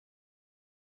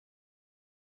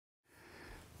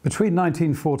Between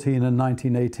 1914 and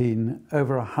 1918,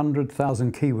 over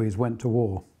 100,000 Kiwis went to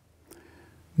war.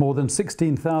 More than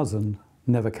 16,000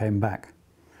 never came back.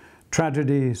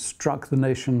 Tragedy struck the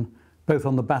nation both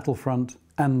on the battlefront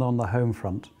and on the home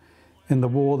front, in the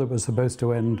war that was supposed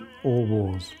to end all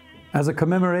wars. As a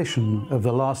commemoration of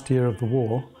the last year of the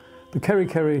war, the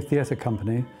Kerikeri Theatre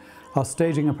Company are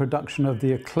staging a production of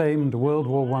the acclaimed World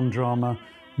War I drama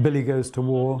Billy Goes to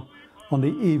War on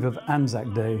the eve of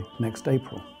Anzac Day next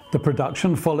April. The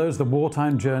production follows the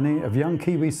wartime journey of young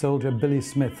Kiwi soldier Billy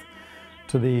Smith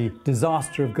to the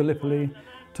disaster of Gallipoli,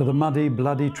 to the muddy,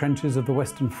 bloody trenches of the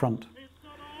Western Front.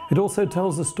 It also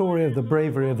tells the story of the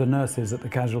bravery of the nurses at the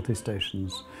casualty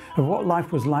stations, of what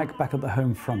life was like back at the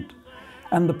home front,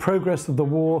 and the progress of the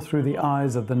war through the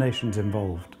eyes of the nations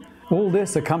involved. All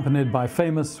this accompanied by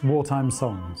famous wartime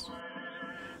songs.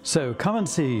 So come and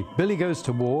see Billy Goes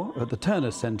to War at the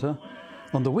Turner Centre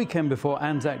on the weekend before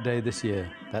Anzac Day this year.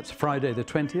 That's Friday the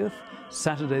 20th,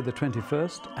 Saturday the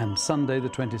 21st and Sunday the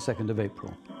 22nd of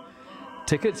April.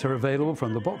 Tickets are available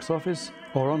from the box office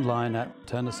or online at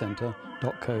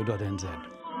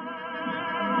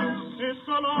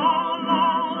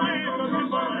turnercentre.co.nz.